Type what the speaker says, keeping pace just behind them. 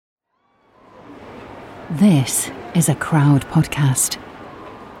This is a Crowd podcast.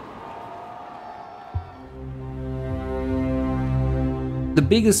 The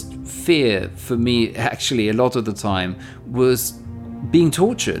biggest fear for me, actually, a lot of the time, was being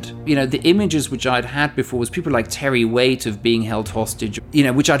tortured. You know, the images which I'd had before was people like Terry Waite of being held hostage,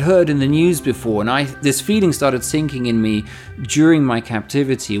 which I'd heard in the news before. And this feeling started sinking in me during my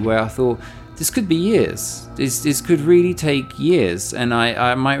captivity, where I thought, this could be years. This could really take years, and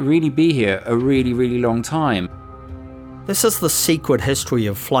I might really be here a really, really long time. This is the secret history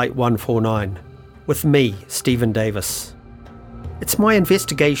of Flight 149, with me, Stephen Davis. It's my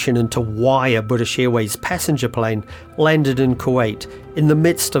investigation into why a British Airways passenger plane landed in Kuwait in the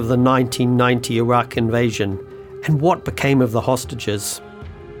midst of the 1990 Iraq invasion, and what became of the hostages.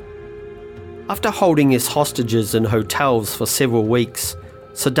 After holding his hostages in hotels for several weeks,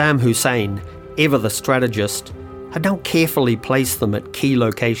 Saddam Hussein, ever the strategist, had now carefully placed them at key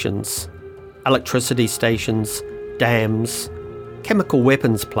locations: electricity stations, dams, chemical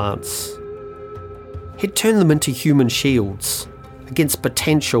weapons plants. He'd turned them into human shields against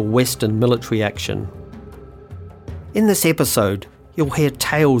potential Western military action. In this episode, you'll hear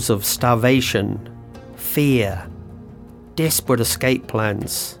tales of starvation, fear, desperate escape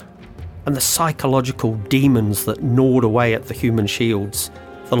plans, and the psychological demons that gnawed away at the human shields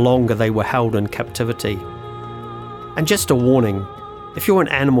the longer they were held in captivity. And just a warning, if you're an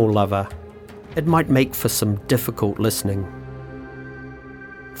animal lover, it might make for some difficult listening.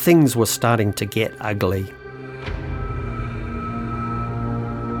 Things were starting to get ugly.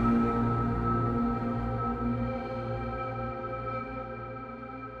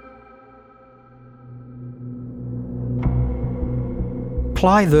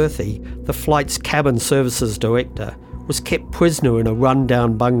 Clive Earthy, the flight's cabin services director, was kept prisoner in a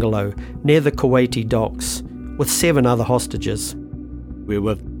run-down bungalow near the Kuwaiti docks with 7 other hostages. We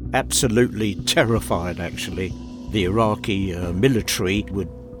were absolutely terrified, actually. The Iraqi military would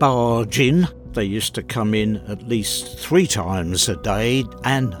barge in. They used to come in at least 3 times a day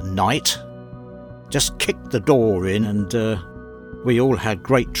and night, just kick the door in, and we all had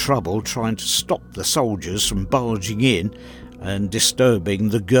great trouble trying to stop the soldiers from barging in and disturbing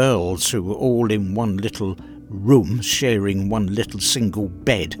the girls, who were all in one little room, sharing one little single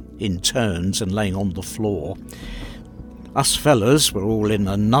bed in turns and laying on the floor. Us fellas were all in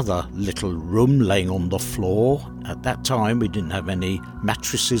another little room, laying on the floor. At that time we didn't have any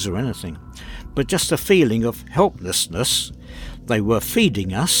mattresses or anything, but just a feeling of helplessness. They were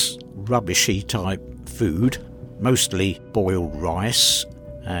feeding us rubbishy type food, mostly boiled rice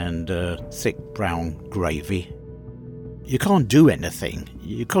and thick brown gravy. You can't do anything.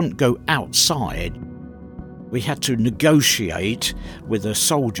 You couldn't go outside. We had to negotiate with a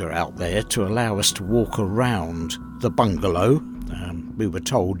soldier out there to allow us to walk around the bungalow. We were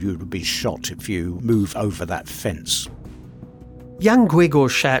told you would be shot if you move over that fence. Young Gregor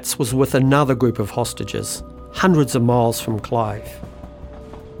Schatz was with another group of hostages, hundreds of miles from Clive.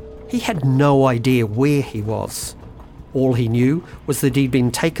 He had no idea where he was. All he knew was that he'd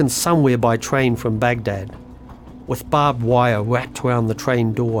been taken somewhere by train from Baghdad, with barbed wire wrapped around the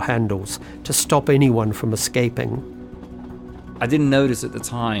train door handles to stop anyone from escaping. I didn't notice at the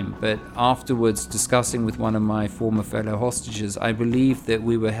time, but afterwards, discussing with one of my former fellow hostages, I believe that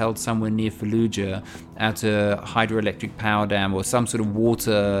we were held somewhere near Fallujah at a hydroelectric power dam or some sort of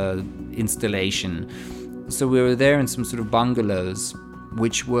water installation. So we were there in some sort of bungalows,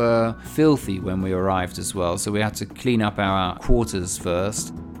 which were filthy when we arrived as well. So we had to clean up our quarters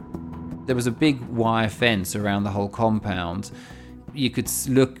first. There was a big wire fence around the whole compound. You could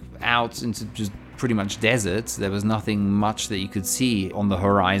look out into just pretty much desert. There was nothing much that you could see on the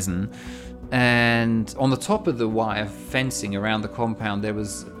horizon. And on the top of the wire fencing around the compound, there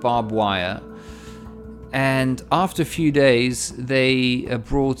was barbed wire. And after a few days, they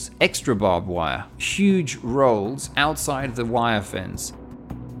brought extra barbed wire, huge rolls outside the wire fence.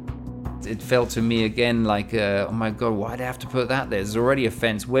 It felt to me again like, oh my God, why'd I have to put that there? There's already a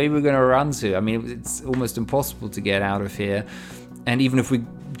fence. Where are we going to run to? I mean, it's almost impossible to get out of here. And even if we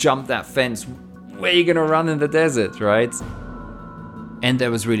jump that fence, where are you going to run in the desert, right? And there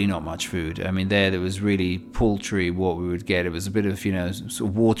was really not much food. I mean, there was really paltry what we would get. It was a bit of, sort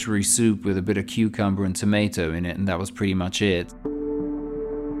of watery soup with a bit of cucumber and tomato in it, and that was pretty much it.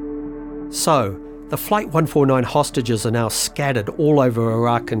 So, the Flight 149 hostages are now scattered all over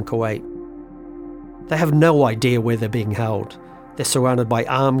Iraq and Kuwait. They have no idea where they're being held. They're surrounded by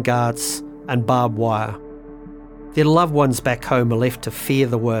armed guards and barbed wire. Their loved ones back home are left to fear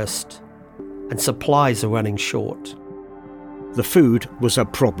the worst, and supplies are running short. The food was a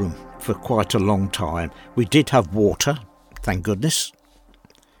problem for quite a long time. We did have water, thank goodness,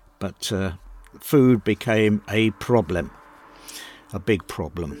 but food became a problem, a big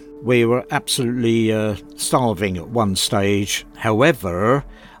problem. We were absolutely starving at one stage. However,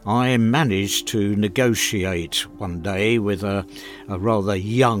 I managed to negotiate one day with a rather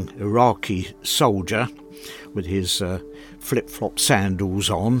young Iraqi soldier with his flip-flop sandals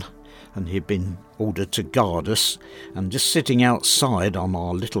on, and he'd been ordered to guard us, and just sitting outside on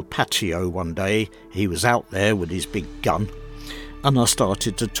our little patio one day, he was out there with his big gun, and I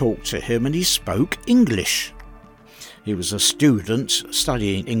started to talk to him, and he spoke English. He was a student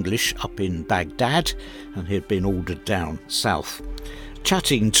studying English up in Baghdad, and he'd been ordered down south.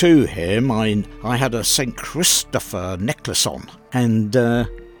 Chatting to him, I had a St. Christopher necklace on, and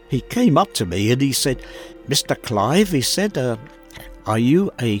he came up to me and he said, "Mr. Clive," he said, "are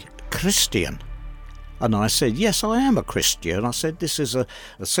you a Christian?" And I said, "Yes, I am a Christian." I said, "This is a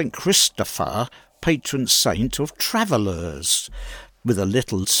St. Christopher, patron saint of travellers," with a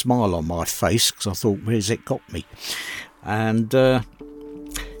little smile on my face, because I thought, where's it got me? And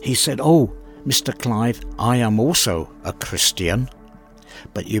he said, "Oh, Mr. Clive, I am also a Christian,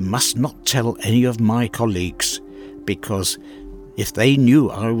 but you must not tell any of my colleagues, because if they knew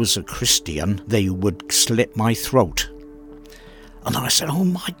I was a Christian, they would slit my throat." And I said, "Oh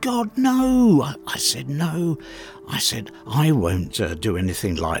my God, no." I said, "No." I said, "I won't do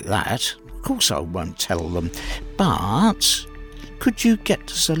anything like that. Of course I won't tell them. But could you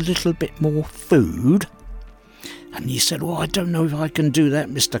get us a little bit more food?" And he said, "Well, I don't know if I can do that,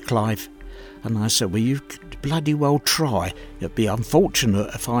 Mr. Clive." And I said, "Well, you could bloody well try. It'd be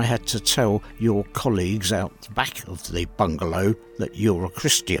unfortunate if I had to tell your colleagues out the back of the bungalow that you're a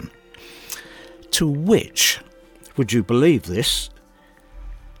Christian." To which, would you believe this,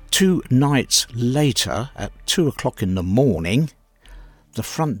 2 nights later, at 2 o'clock in the morning, the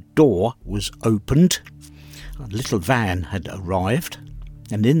front door was opened, a little van had arrived,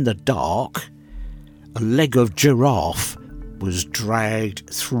 and in the dark, a leg of giraffe was dragged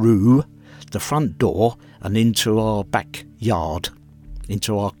through the front door and into our backyard,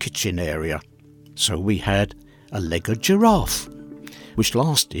 into our kitchen area. So we had a leg of giraffe, which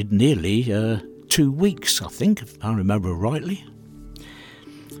lasted nearly 2 weeks, I think, if I remember rightly.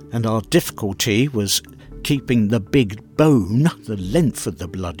 And our difficulty was keeping the big bone, the length of the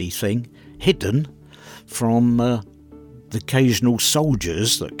bloody thing, hidden from the occasional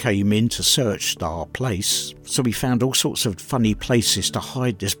soldiers that came in to search our place. So we found all sorts of funny places to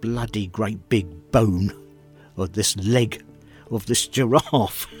hide this bloody great big bone, or this leg of this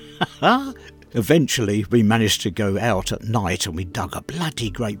giraffe. Eventually we managed to go out at night, and we dug a bloody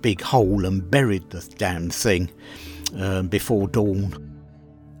great big hole and buried the damn thing before dawn.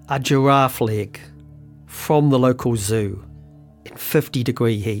 A giraffe leg from the local zoo in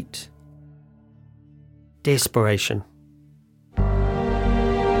 50-degree heat. Desperation.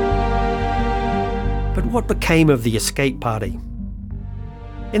 But what became of the escape party?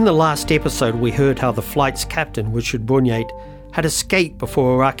 In the last episode, we heard how the flight's captain, Richard Bunyate, had escaped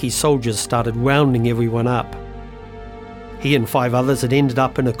before Iraqi soldiers started rounding everyone up. He and 5 others had ended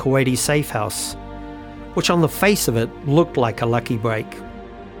up in a Kuwaiti safe house, which on the face of it looked like a lucky break.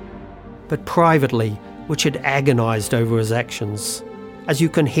 But privately, Richard agonised over his actions, as you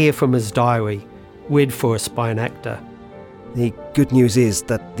can hear from his diary, read for us by an actor. The good news is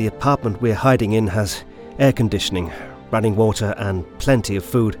that the apartment we're hiding in has air conditioning, running water and plenty of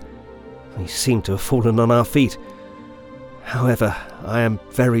food. We seem to have fallen on our feet. However, I am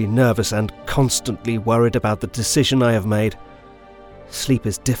very nervous and constantly worried about the decision I have made. Sleep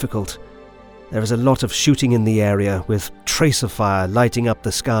is difficult. There is a lot of shooting in the area, with tracer fire lighting up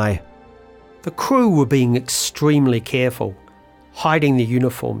the sky. The crew were being extremely careful, hiding their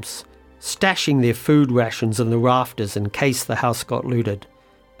uniforms, stashing their food rations in the rafters in case the house got looted,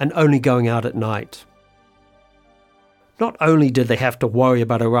 and only going out at night. Not only did they have to worry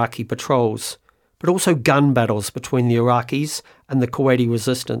about Iraqi patrols, but also gun battles between the Iraqis and the Kuwaiti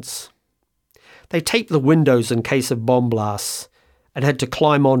resistance. They taped the windows in case of bomb blasts, and had to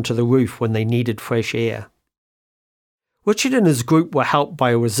climb onto the roof when they needed fresh air. Richard and his group were helped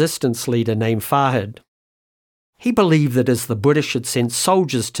by a resistance leader named Fahad. He believed that as the British had sent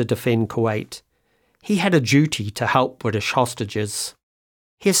soldiers to defend Kuwait, he had a duty to help British hostages.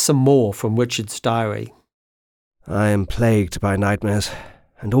 Here's some more from Richard's diary. I am plagued by nightmares,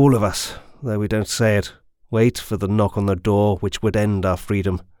 and all of us, though we don't say it, wait for the knock on the door which would end our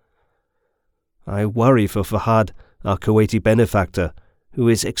freedom. I worry for Fahad, our Kuwaiti benefactor, who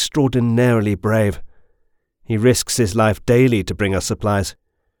is extraordinarily brave. He risks his life daily to bring us supplies.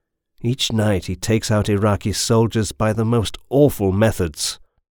 Each night he takes out Iraqi soldiers by the most awful methods.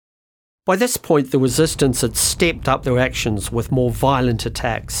 By this point, the resistance had stepped up their actions with more violent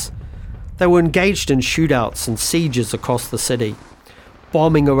attacks. They were engaged in shootouts and sieges across the city,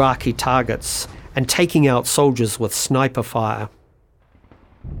 bombing Iraqi targets and taking out soldiers with sniper fire.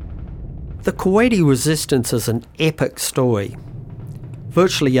 The Kuwaiti resistance is an epic story,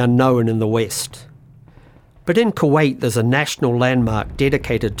 virtually unknown in the West. But in Kuwait there's a national landmark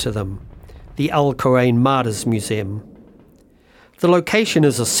dedicated to them, the Al Qurain Martyrs Museum. The location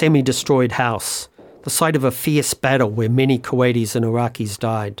is a semi-destroyed house, the site of a fierce battle where many Kuwaitis and Iraqis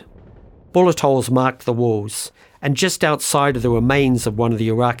died. Bullet holes marked the walls, and just outside are the remains of one of the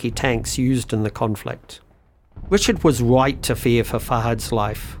Iraqi tanks used in the conflict. Richard was right to fear for Fahad's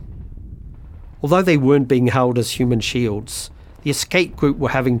life. Although they weren't being held as human shields, the escape group were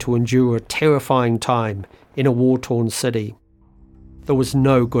having to endure a terrifying time in a war-torn city. There was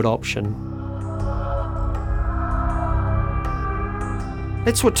no good option.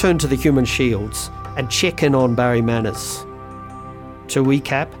 Let's return to the human shields and check in on Barry Manners. To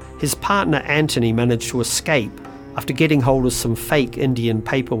recap, his partner Anthony managed to escape after getting hold of some fake Indian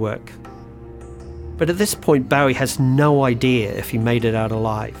paperwork. But at this point, Barry has no idea if he made it out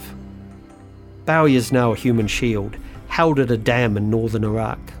alive. Barry is now a human shield, held at a dam in northern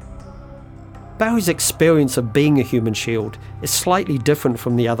Iraq. Barry's experience of being a human shield is slightly different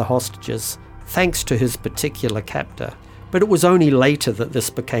from the other hostages, thanks to his particular captor, but it was only later that this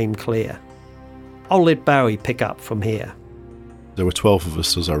became clear. I'll let Barry pick up from here. There were 12 of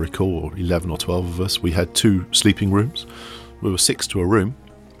us, as I recall, or 11 or 12 of us. We had 2 sleeping rooms. We were 6 to a room.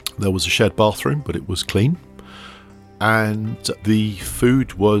 There was a shared bathroom, but it was clean. And the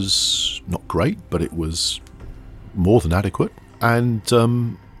food was not great, but it was more than adequate. And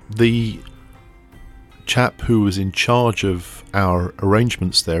the chap who was in charge of our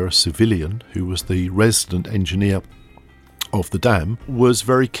arrangements there, a civilian who was the resident engineer of the dam, was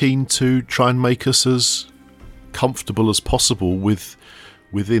very keen to try and make us as comfortable as possible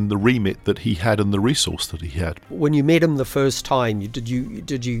within the remit that he had and the resource that he had. When you met him the first time, did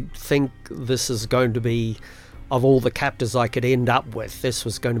you think this is going to be, of all the captors I could end up with, this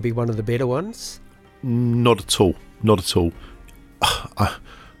was going to be one of the better ones? Not at all. Not at all.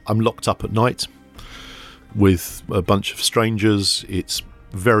 I'm locked up at night with a bunch of strangers. It's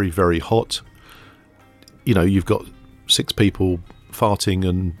very, very hot. You know, you've got 6 people farting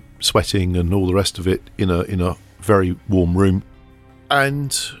and sweating and all the rest of it in a very warm room.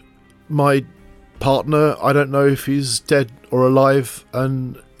 And my partner, I don't know if he's dead or alive,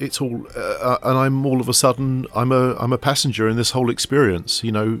 and it's all and I'm all of a sudden I'm a passenger in this whole experience.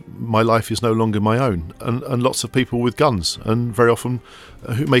 You know, my life is no longer my own, and lots of people with guns, and very often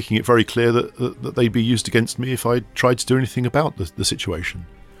making it very clear that they'd be used against me if I tried to do anything about the situation.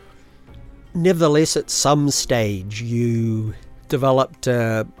 Nevertheless, at some stage you developed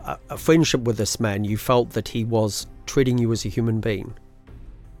a friendship with this man. You felt that he was treating you as a human being.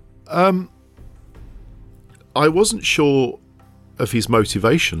 I wasn't sure of his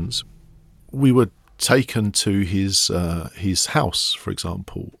motivations. We were taken to his house, for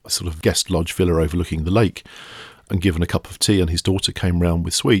example, a sort of guest lodge villa overlooking the lake, and given a cup of tea, and his daughter came round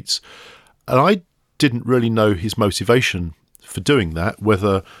with sweets. And I didn't really know his motivation for doing that.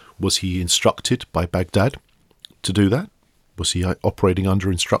 Whether was he instructed by Baghdad to do that? Was he operating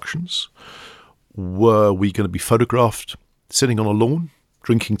under instructions? Were we going to be photographed sitting on a lawn,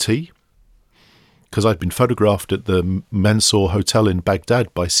 drinking tea? Because I'd been photographed at the Mansour Hotel in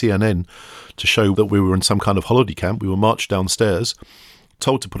Baghdad by CNN to show that we were in some kind of holiday camp. We were marched downstairs,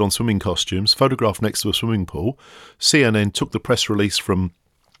 told to put on swimming costumes, photographed next to a swimming pool. CNN took the press release from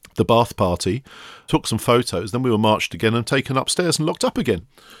the bath party, took some photos, then we were marched again and taken upstairs and locked up again.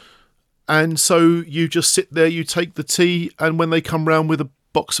 And so you just sit there, you take the tea, and when they come round with a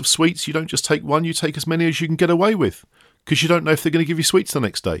box of sweets, you don't just take one, you take as many as you can get away with. Because you don't know if they're going to give you sweets the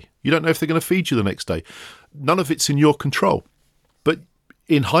next day. You don't know if they're going to feed you the next day. None of it's in your control. But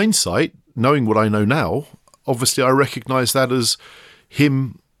in hindsight, knowing what I know now, obviously I recognise that as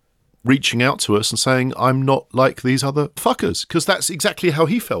him reaching out to us and saying, I'm not like these other fuckers. Because that's exactly how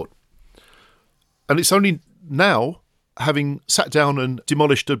he felt. And it's only now, having sat down and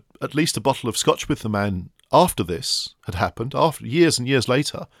demolished at least a bottle of scotch with the man after this had happened, after years and years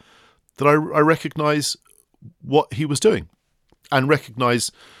later, that I recognise what he was doing, and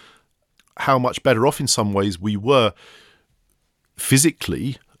recognise how much better off in some ways we were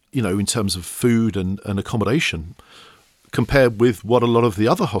physically, you know, in terms of food and accommodation, compared with what a lot of the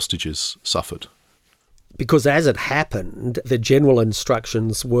other hostages suffered. Because as it happened, the general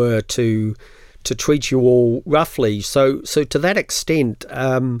instructions were to treat you all roughly. So to that extent,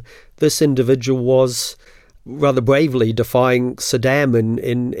 this individual was rather bravely defying Saddam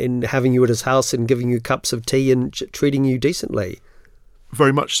in having you at his house and giving you cups of tea and treating you decently.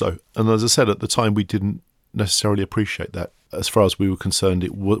 Very much so. And as I said, at the time, we didn't necessarily appreciate that. As far as we were concerned,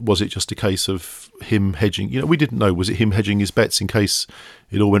 was it just a case of him hedging? We didn't know. Was it him hedging his bets in case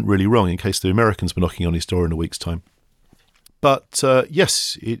it all went really wrong, in case the Americans were knocking on his door in a week's time? But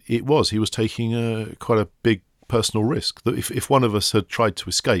yes, it was. He was taking quite a big personal risk. That if one of us had tried to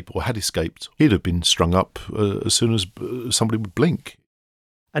escape or had escaped, he'd have been strung up as soon as somebody would blink.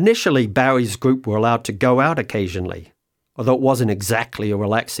 Initially, Barry's group were allowed to go out occasionally, although it wasn't exactly a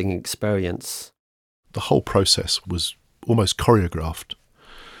relaxing experience. The whole process was almost choreographed.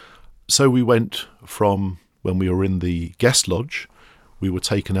 So we went from when we were in the guest lodge, we were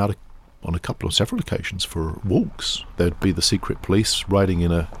taken out on several occasions for walks. There'd be the secret police riding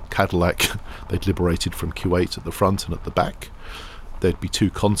in a Cadillac they'd liberated from Kuwait at the front and at the back. There'd be 2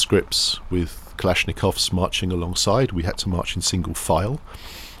 conscripts with Kalashnikovs marching alongside. We had to march in single file,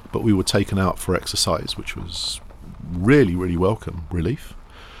 but we were taken out for exercise, which was really, really welcome relief.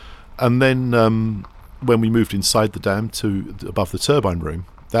 And then when we moved inside the dam to above the turbine room,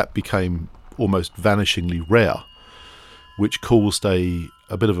 that became almost vanishingly rare, which caused a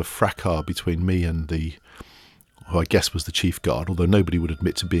bit of a fracas between me and who I guess was the chief guard, although nobody would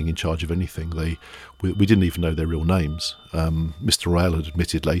admit to being in charge of anything. We didn't even know their real names. Mr. Royale had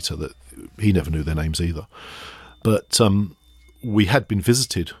admitted later that he never knew their names either. But we had been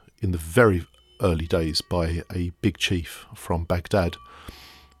visited in the very early days by a big chief from Baghdad,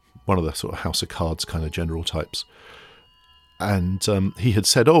 one of the sort of House of Cards kind of general types. And he had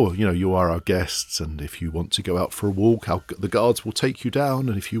said, you are our guests, and if you want to go out for a walk, the guards will take you down,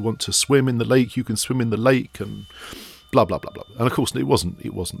 and if you want to swim in the lake, you can swim in the lake, and blah, blah, blah, blah. And of course, it wasn't.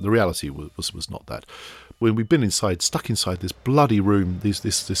 The reality was not that. When we'd been stuck inside this bloody room, this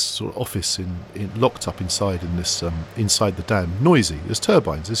sort of office locked up inside inside the dam, noisy. There's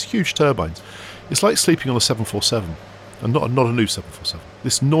turbines, there's huge turbines. It's like sleeping on a 747. And not a new 747.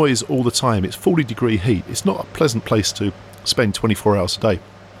 This noise all the time. It's 40-degree heat. It's not a pleasant place to spend 24 hours a day.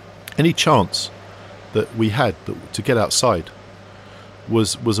 Any chance that we had to get outside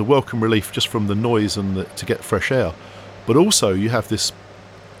was a welcome relief just from the noise and to get fresh air. But also you have this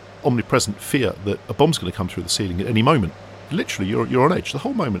omnipresent fear that a bomb's going to come through the ceiling at any moment. Literally, you're on edge the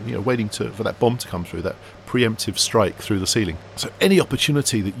whole moment, waiting for that bomb to come through, that preemptive strike through the ceiling. So any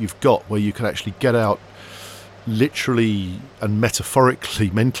opportunity that you've got where you can actually get out, literally and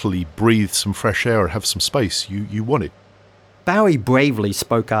metaphorically, mentally breathe some fresh air and have some space, you want it. Barry bravely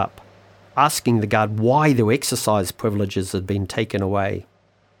spoke up, asking the guard why their exercise privileges had been taken away.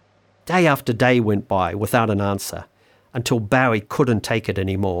 Day after day went by without an answer, until Barry couldn't take it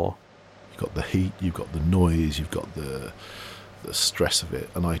anymore. You've got the heat, you've got the noise, you've got the stress of it,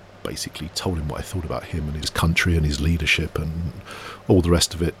 and I basically told him what I thought about him and his country and his leadership and all the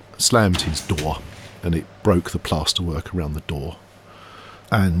rest of it. Slammed his door, and it broke the plasterwork around the door.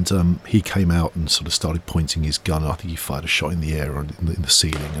 And he came out and sort of started pointing his gun. I think he fired a shot in the air in the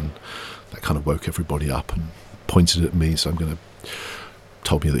ceiling, and that kind of woke everybody up and pointed at me. So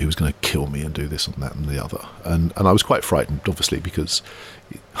told me that he was going to kill me and do this and that and the other. And I was quite frightened, obviously, because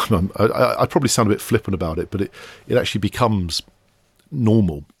I probably sound a bit flippant about it, but it actually becomes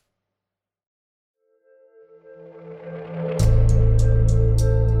normal.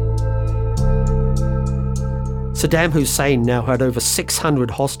 Saddam Hussein now had over 600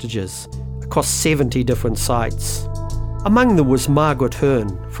 hostages across 70 different sites. Among them was Margaret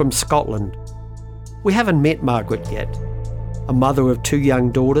Hearn from Scotland. We haven't met Margaret yet. A mother of 2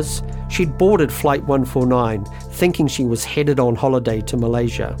 young daughters, she'd boarded Flight 149 thinking she was headed on holiday to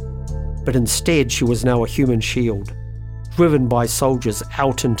Malaysia. But instead she was now a human shield, driven by soldiers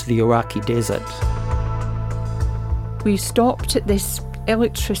out into the Iraqi desert. We stopped at this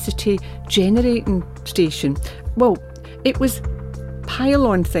electricity generating station. Well, it was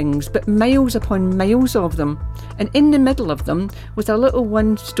pylon things, but miles upon miles of them. And in the middle of them was a little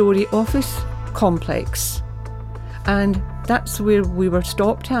 1-storey office complex. And that's where we were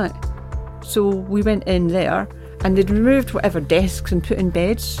stopped at. So we went in there, and they'd removed whatever desks and put in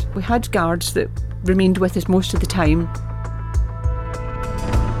beds. We had guards that remained with us most of the time.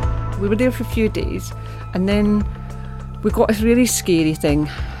 We were there for a few days, and then we got this really scary thing.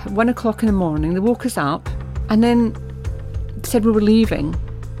 1 o'clock in the morning, they woke us up and then said we were leaving.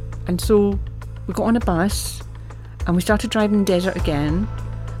 And so we got on a bus and we started driving the desert again,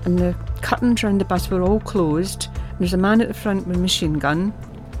 and the curtains around the bus were all closed. And there's a man at the front with a machine gun,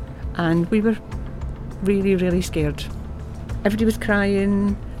 and we were really, really scared. Everybody was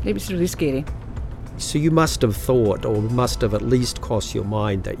crying. It was really scary. So you must have thought, or must have at least crossed your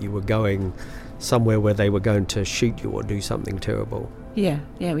mind, that you were going somewhere where they were going to shoot you or do something terrible. Yeah,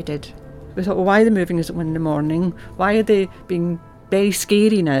 we did. We thought, well, why are they moving us at 1 in the morning? Why are they being very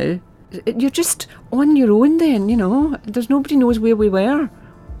scary now. You're just on your own then, you know. There's nobody knows where we were.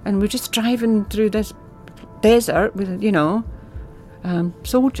 And we're just driving through this desert with, you know,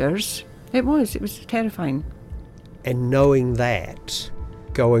 soldiers. It was terrifying. And knowing that,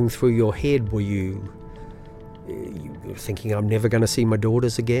 going through your head, were you thinking, I'm never going to see my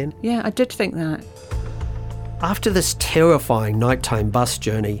daughters again? Yeah, I did think that. After this terrifying nighttime bus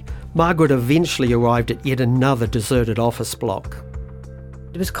journey, Margaret eventually arrived at yet another deserted office block.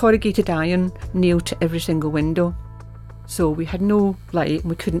 There was corrugated iron nailed to every single window. So we had no light and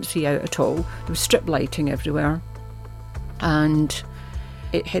we couldn't see out at all. There was strip lighting everywhere. And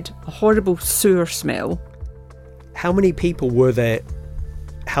it had a horrible sewer smell. How many people were there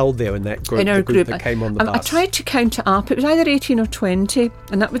held there in that group? In our group that came on the bus? I tried to count it up. It was either 18 or 20,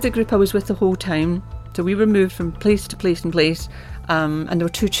 and that was the group I was with the whole time. So we were moved from place to place and place, and there were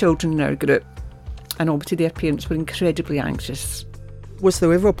 2 children in our group. And obviously their parents were incredibly anxious. Was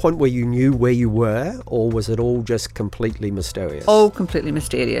there ever a point where you knew where you were, or was it all just completely mysterious? All completely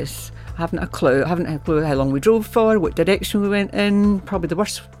mysterious. I haven't a clue. I haven't a clue how long we drove for, what direction we went in. Probably the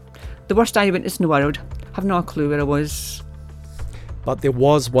worst eyewitness in the world. I have no clue where I was. But there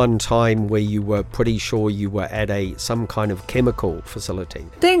was one time where you were pretty sure you were at some kind of chemical facility.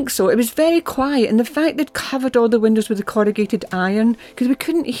 I think so. It was very quiet, and the fact they'd covered all the windows with the corrugated iron, because we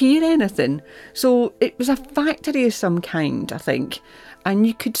couldn't hear anything. So it was a factory of some kind, I think. And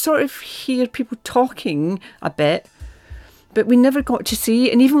you could sort of hear people talking a bit, but we never got to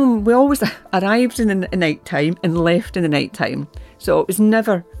see. And even when we always arrived in the night time and left in the night time. So it was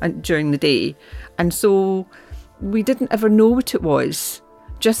never during the day. And so we didn't ever know what it was,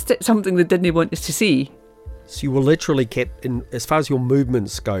 just something they didn't want us to see. So you were literally kept in, as far as your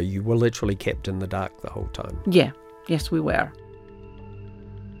movements go, you were literally kept in the dark the whole time? Yeah, yes we were.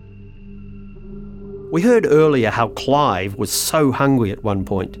 We heard earlier how Clive was so hungry at one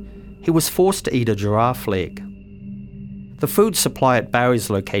point, he was forced to eat a giraffe leg. The food supply at Barry's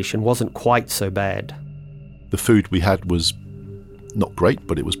location wasn't quite so bad. The food we had was not great,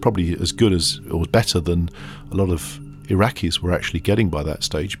 but it was probably as good as, or better than a lot of Iraqis were actually getting by that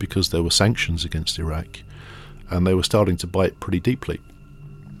stage, because there were sanctions against Iraq and they were starting to bite pretty deeply.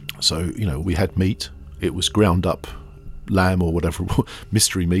 So, you know, we had meat. It was ground up lamb or whatever,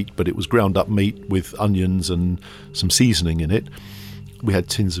 mystery meat, but it was ground up meat with onions and some seasoning in it. We had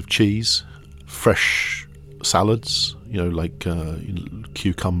tins of cheese, fresh salads, you know, like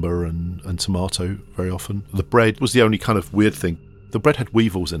cucumber and tomato very often. The bread was the only kind of weird thing. The bread had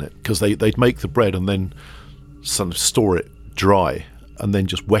weevils in it, because they'd make the bread and then sort of store it dry and then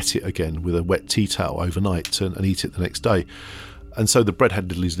just wet it again with a wet tea towel overnight and eat it the next day. And so the bread had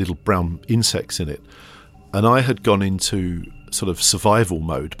these little brown insects in it. And I had gone into sort of survival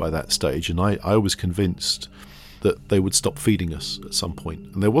mode by that stage, and I was convinced that they would stop feeding us at some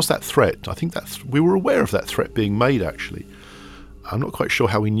point. And there was that threat. I think that we were aware of that threat being made, actually. I'm not quite sure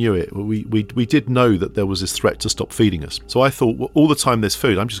how we knew it. We did know that there was this threat to stop feeding us. So I thought, well, all the time there's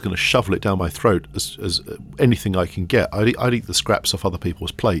food, I'm just going to shovel it down my throat as anything I can get. I'd eat the scraps off other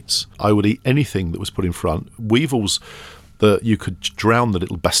people's plates. I would eat anything that was put in front. Weevils, that you could drown the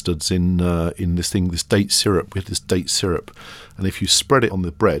little bastards in this date syrup. We had this date syrup, and if you spread it on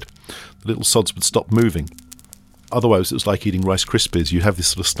the bread, the little sods would stop moving. Otherwise, it was like eating Rice Krispies. You have this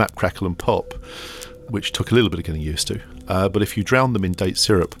sort of snap, crackle and pop, which took a little bit of getting used to. But if you drowned them in date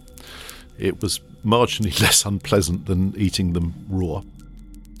syrup, it was marginally less unpleasant than eating them raw.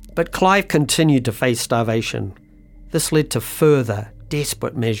 But Clive continued to face starvation. This led to further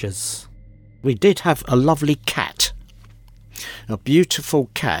desperate measures. We did have a lovely cat. A beautiful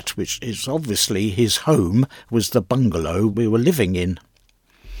cat, which is obviously his home, was the bungalow we were living in.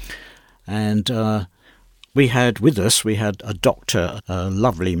 And we had a doctor, a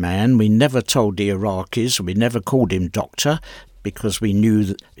lovely man. We never told the Iraqis, we never called him doctor, because we knew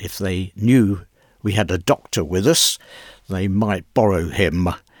that if they knew we had a doctor with us, they might borrow him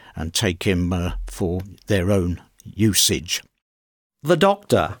and take him for their own usage. The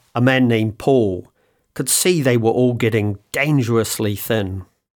doctor, a man named Paul, could see they were all getting dangerously thin.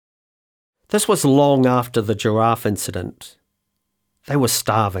 This was long after the giraffe incident. They were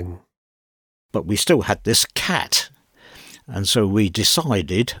starving. But we still had this cat, and so we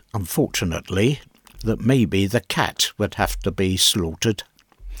decided, unfortunately, that maybe the cat would have to be slaughtered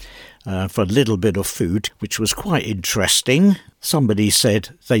for a little bit of food, which was quite interesting. Somebody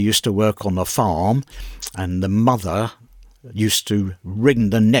said they used to work on a farm, and the mother used to wring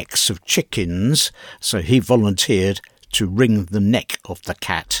the necks of chickens, so he volunteered to wring the neck of the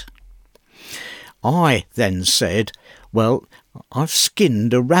cat. I then said, well, I've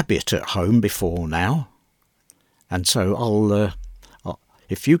skinned a rabbit at home before now, and so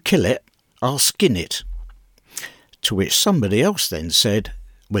If you kill it, I'll skin it. To which somebody else then said,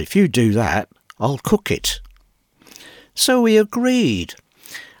 well, if you do that, I'll cook it. So we agreed.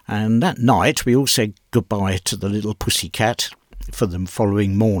 And that night we all said goodbye to the little pussycat for the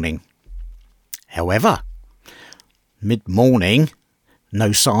following morning. However, mid-morning,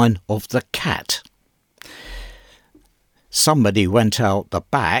 no sign of the cat. Somebody went out the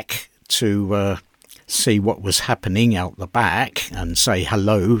back to see what was happening out the back and say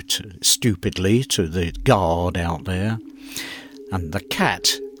hello stupidly to the guard out there. And the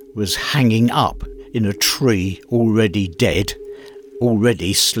cat was hanging up in a tree, already dead,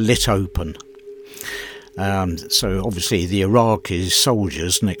 already slit open. So obviously the Iraqi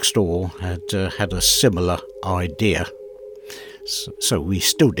soldiers next door had a similar idea. So we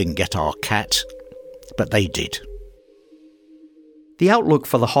still didn't get our cat, but they did. The outlook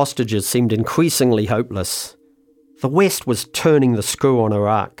for the hostages seemed increasingly hopeless. The West was turning the screw on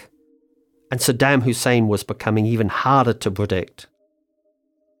Iraq, and Saddam Hussein was becoming even harder to predict.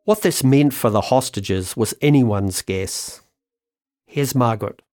 What this meant for the hostages was anyone's guess. Here's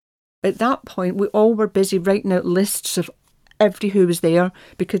Margaret. At that point, we all were busy writing out lists of everybody who was there,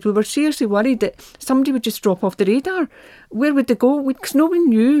 because we were seriously worried that somebody would just drop off the radar. Where would they go? Because no one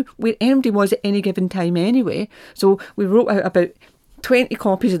knew where anybody was at any given time anyway. So we wrote out about 20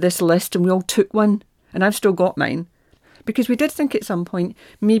 copies of this list, and we all took one, and I've still got mine. Because we did think at some point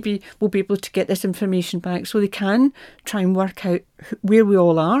maybe we'll be able to get this information back so they can try and work out where we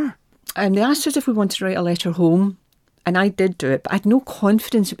all are. And they asked us if we wanted to write a letter home, and I did do it, but I had no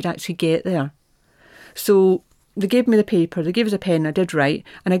confidence it would actually get there. So they gave me the paper, they gave us a pen, I did write,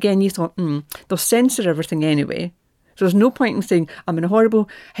 and again you thought, they'll censor everything anyway. So there's no point in saying I'm in a horrible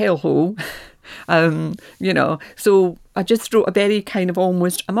hellhole, So I just wrote a very kind of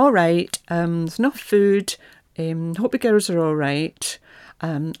almost, I'm all right, there's enough food, hope the girls are all right.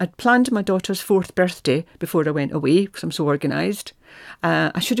 I'd planned my daughter's 4th birthday before I went away because I'm so organised.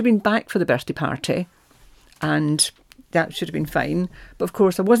 I should have been back for the birthday party, and that should have been fine. But of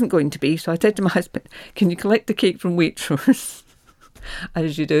course I wasn't going to be, so I said to my husband, can you collect the cake from Waitrose?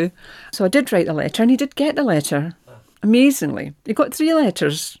 As you do. So I did write the letter, and he did get the letter. Amazingly. He got 3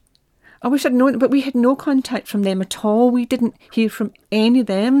 letters. I wish I'd known, but we had no contact from them at all. We didn't hear from any of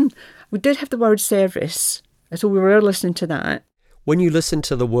them. We did have the word service, so we were listening to that. When you listened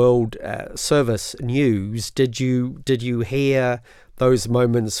to the World Service News, did you hear those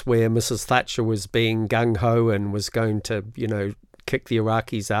moments where Mrs. Thatcher was being gung-ho and was going to, kick the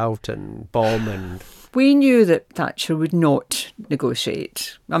Iraqis out and bomb? And we knew that Thatcher would not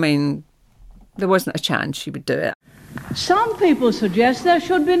negotiate. I mean, there wasn't a chance she would do it. Some people suggest there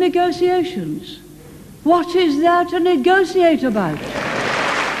should be negotiations. What is there to negotiate about?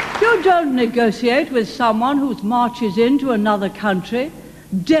 You don't negotiate with someone who marches into another country,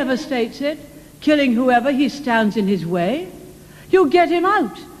 devastates it, killing whoever he stands in his way. You get him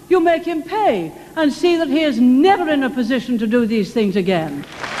out, you make him pay, and see that he is never in a position to do these things again.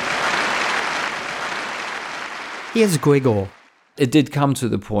 Here's Gregor. It did come to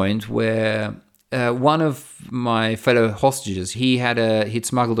the point where one of my fellow hostages, he'd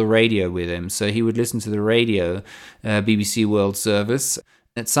smuggled a radio with him, so he would listen to the radio, BBC World Service.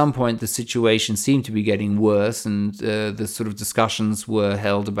 At some point, the situation seemed to be getting worse, and the sort of discussions were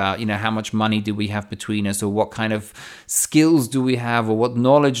held about, how much money do we have between us, or what kind of skills do we have, or what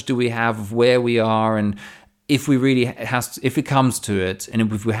knowledge do we have of where we are, and if we really if it comes to it, and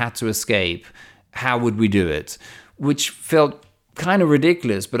if we had to escape, how would we do it? Which felt kind of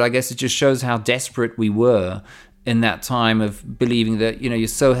ridiculous, but I guess it just shows how desperate we were in that time of believing that, you're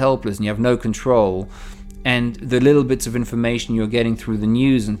so helpless and you have no control. And the little bits of information you're getting through the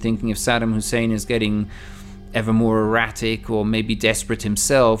news, and thinking if Saddam Hussein is getting ever more erratic or maybe desperate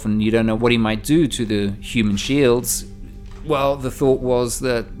himself, and you don't know what he might do to the human shields, well, the thought was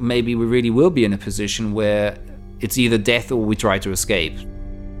that maybe we really will be in a position where it's either death or we try to escape.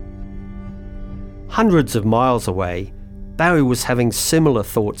 Hundreds of miles away, Barry was having similar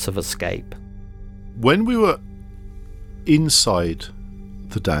thoughts of escape. When we were inside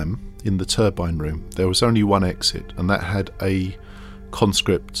the dam, in the turbine room, there was only one exit, and that had a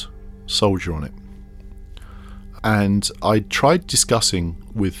conscript soldier on it. And I tried discussing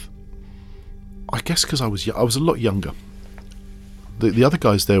with, I guess because I was a lot younger. The other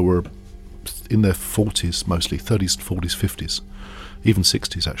guys there were in their 40s mostly, 30s, 40s, 50s, even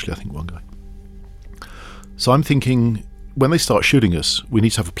 60s actually, I think one guy. So I'm thinking, when they start shooting us, we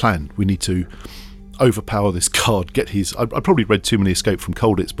need to have a plan. We need to overpower this guard, get his... I probably read too many Escape from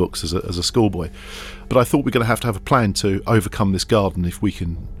Colditz books as a schoolboy, but I thought we're going to have a plan to overcome this guard, and if we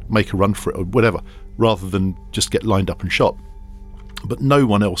can make a run for it or whatever, rather than just get lined up and shot. But no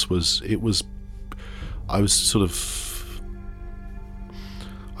one else was.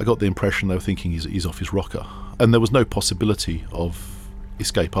 I got the impression they were thinking he's off his rocker. And there was no possibility of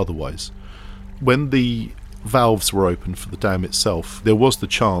escape otherwise. When the valves were open for the dam itself, there was the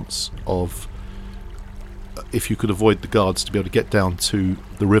chance of, if you could avoid the guards, to be able to get down to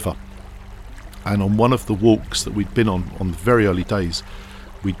the river. And on one of the walks that we'd been on the very early days,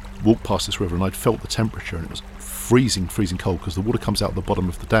 we'd walked past this river and I'd felt the temperature, and it was freezing cold, because the water comes out the bottom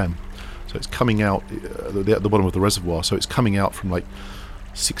of the dam. So it's coming out at the bottom of the reservoir, so it's coming out from like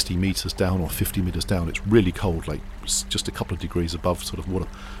 60 metres down or 50 metres down. It's really cold, like just a couple of degrees above sort of water.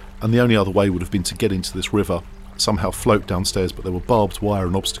 And the only other way would have been to get into this river, somehow float downstairs, but there were barbed wire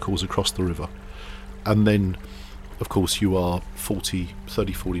and obstacles across the river. And then, of course, you are 40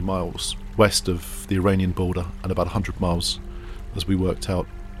 miles west of the Iranian border and about 100 miles, as we worked out,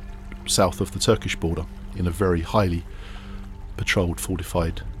 south of the Turkish border, in a very highly patrolled,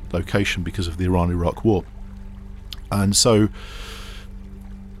 fortified location because of the Iran-Iraq war. And so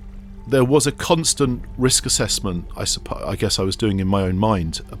there was a constant risk assessment, I guess I was doing in my own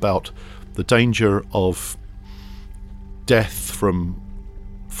mind, about the danger of death from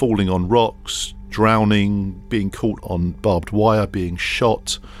falling on rocks, drowning, being caught on barbed wire, being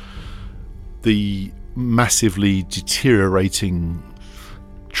shot, the massively deteriorating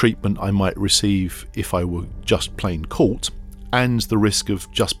treatment I might receive if I were just plain caught, and the risk of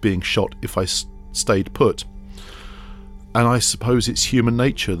just being shot if I stayed put. And I suppose it's human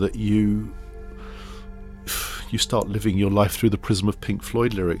nature that you start living your life through the prism of Pink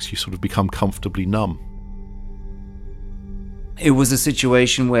Floyd lyrics. You sort of become comfortably numb. It was a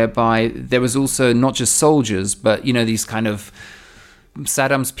situation whereby there was also not just soldiers, but, these kind of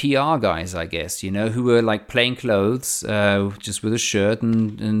Saddam's PR guys, I guess, who were like plain clothes, just with a shirt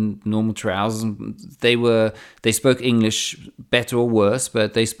and normal trousers. They spoke English, better or worse,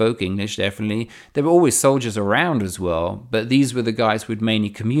 but they spoke English, definitely. There were always soldiers around as well, but these were the guys who would mainly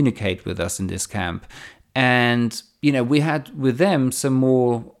communicate with us in this camp. And, we had with them some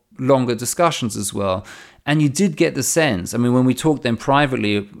more longer discussions as well. And you did get the sense, when we talked then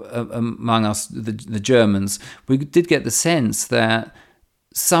privately among us, the Germans, we did get the sense that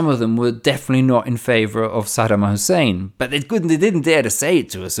some of them were definitely not in favor of Saddam Hussein. But they didn't dare to say it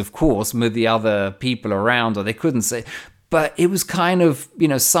to us, of course, with the other people around, or they couldn't say. But it was kind of,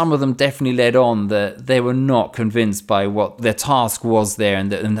 some of them definitely led on that they were not convinced by what their task was there,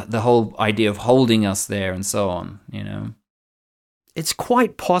 and the whole idea of holding us there and so on, It's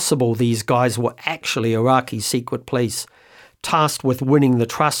quite possible these guys were actually Iraqi secret police, tasked with winning the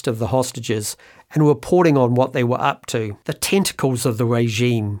trust of the hostages and reporting on what they were up to, the tentacles of the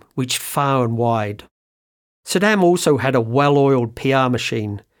regime reached far and wide. Saddam also had a well-oiled PR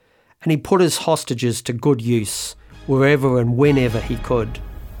machine, and he put his hostages to good use wherever and whenever he could.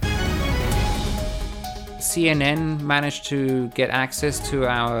 CNN managed to get access to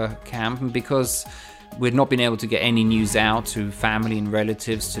our camp, and because we'd not been able to get any news out to family and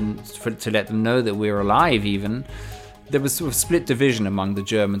relatives to let them know that we were alive even, there was sort of split division among the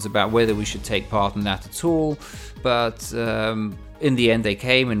Germans about whether we should take part in that at all. But in the end they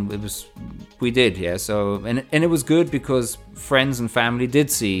came, and we did, yeah. So and it was good because friends and family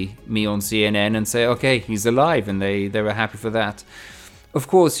did see me on CNN and say, okay, he's alive, and they were happy for that. Of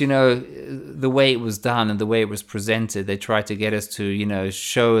course, the way it was done and the way it was presented, they tried to get us to,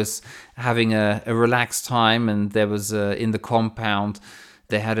 show us having a relaxed time. And there was, in the compound,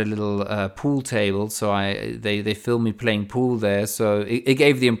 they had a little pool table. So they filmed me playing pool there. So it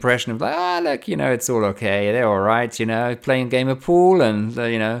gave the impression of like, look, it's all okay. They're all right, playing a game of pool and,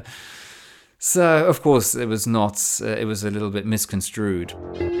 So, of course, it was not, it was a little bit misconstrued.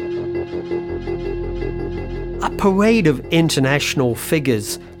 A parade of international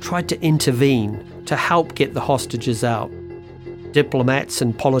figures tried to intervene to help get the hostages out. Diplomats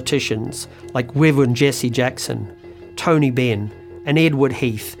and politicians like Reverend Jesse Jackson, Tony Benn and Edward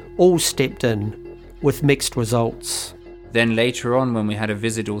Heath all stepped in, with mixed results. Then later on, when we had a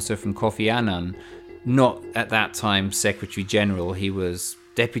visit also from Kofi Annan, not at that time Secretary General, he was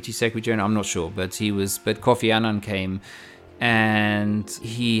Deputy Secretary General, I'm not sure, but Kofi Annan came. And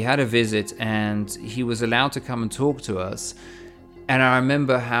he had a visit, and he was allowed to come and talk to us. And I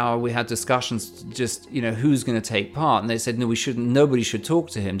remember how we had discussions, just, who's going to take part. And they said, no, nobody should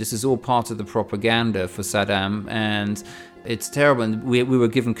talk to him. This is all part of the propaganda for Saddam, and it's terrible. And we were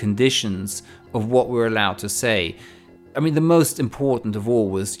given conditions of what we were allowed to say. The most important of all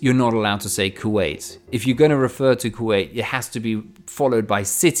was you're not allowed to say Kuwait. If you're going to refer to Kuwait, it has to be followed by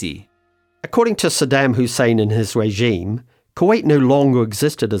city. According to Saddam Hussein and his regime, Kuwait no longer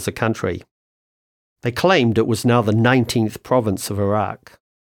existed as a country. They claimed it was now the 19th province of Iraq.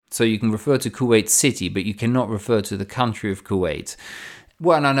 So you can refer to Kuwait City, but you cannot refer to the country of Kuwait.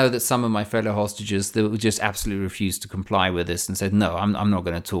 Well, and I know that some of my fellow hostages, they just absolutely refused to comply with this and said, no, I'm not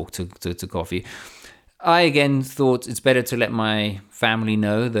going to talk to Kofi. I again thought it's better to let my family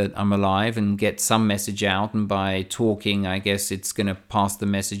know that I'm alive and get some message out. And by talking, I guess it's going to pass the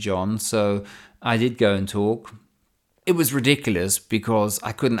message on. So I did go and talk. It was ridiculous because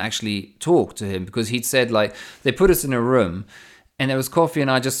I couldn't actually talk to him because he'd said, like, they put us in a room and there was Kofi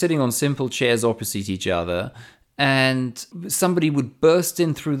and I just sitting on simple chairs opposite each other. And somebody would burst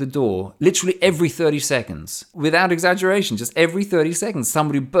in through the door, literally every 30 seconds, without exaggeration, just every 30 seconds,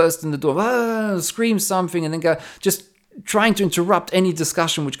 somebody burst in the door, scream something, and then go, just trying to interrupt any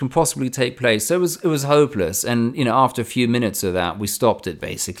discussion which can possibly take place. So it was hopeless. And, after a few minutes of that, we stopped it,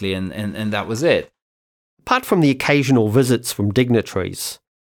 basically, and that was it. Apart from the occasional visits from dignitaries,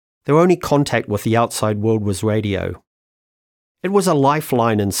 their only contact with the outside world was radio. It was a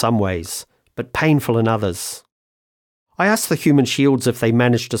lifeline in some ways, but painful in others. I asked the Human Shields if they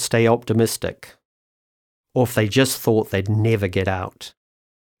managed to stay optimistic, or if they just thought they'd never get out.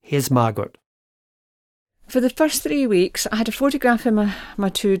 Here's Margaret. For the first 3 weeks, I had a photograph of my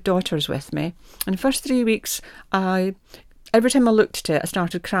two daughters with me. And the first 3 weeks, every time I looked at it, I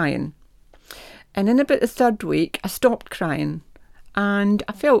started crying. And in about the third week, I stopped crying. And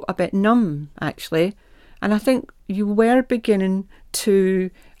I felt a bit numb, actually. And I think you were beginning to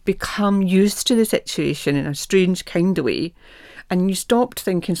become used to the situation in a strange kind of way, and you stopped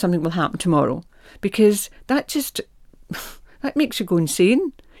thinking something will happen tomorrow, because that makes you go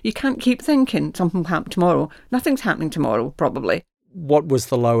insane. You can't keep thinking something will happen tomorrow. Nothing's happening tomorrow, probably. What was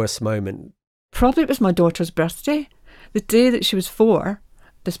the lowest moment? Probably it was my daughter's birthday. The day that she was 4,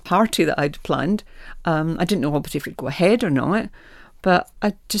 this party that I'd planned, I didn't know obviously if it would go ahead or not, but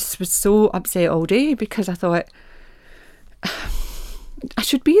I just was so upset all day because I thought, I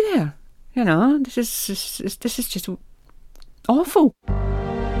should be there, this is just awful.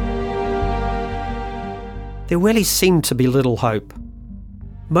 There really seemed to be little hope.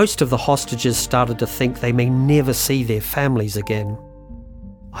 Most of the hostages started to think they may never see their families again.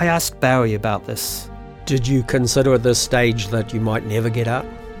 I asked Barry about this. Did you consider at this stage that you might never get out?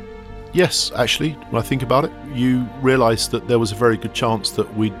 Yes, actually, when I think about it, you realise that there was a very good chance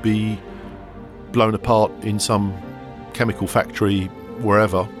that we'd be blown apart in some chemical factory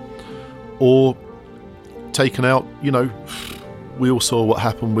wherever, or taken out. We all saw what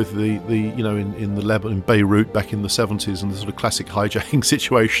happened with the in the Lebanon, in Beirut back in the 70s, and the sort of classic hijacking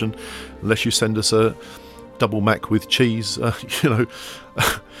situation. Unless you send us a double mac with cheese, we're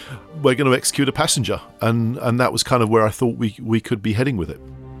going to execute a passenger, and that was kind of where I thought we could be heading with it.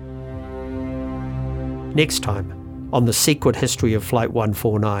 Next time on The Secret History of Flight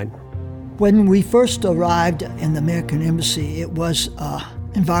 149. When we first arrived in the American Embassy, it was an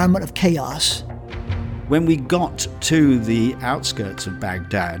environment of chaos. When we got to the outskirts of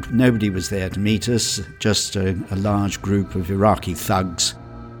Baghdad, nobody was there to meet us, just a large group of Iraqi thugs.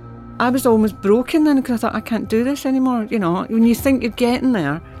 I was almost broken then because I thought, I can't do this anymore. When you think you're getting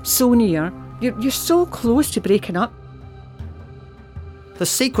there, so near, you're so close to breaking up. The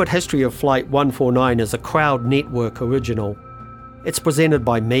Secret History of Flight 149 is a Crowd Network original. It's presented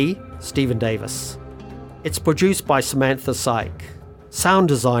by me, Stephen Davis. It's produced by Samantha Syke. Sound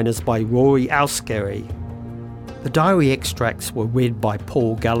design is by Rory Alscary. The diary extracts were read by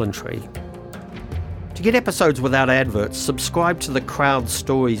Paul Gallantry. To get episodes without adverts, subscribe to the Crowd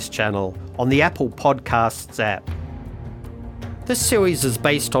Stories channel on the Apple Podcasts app. This series is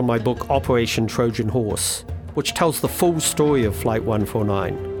based on my book Operation Trojan Horse, which tells the full story of Flight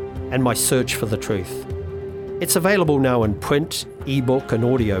 149 and my search for the truth. It's available now in print, ebook and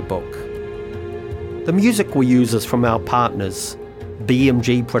audiobook. The music we use is from our partners,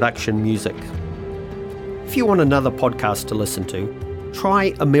 BMG Production Music. If you want another podcast to listen to,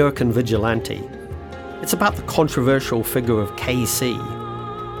 try American Vigilante. It's about the controversial figure of KC,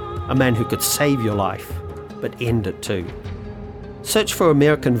 a man who could save your life, but end it too. Search for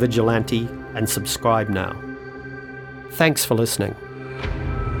American Vigilante and subscribe now. Thanks for listening.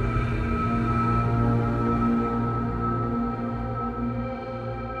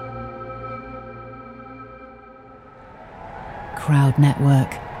 Crowd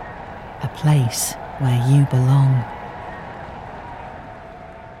Network, a place where you belong.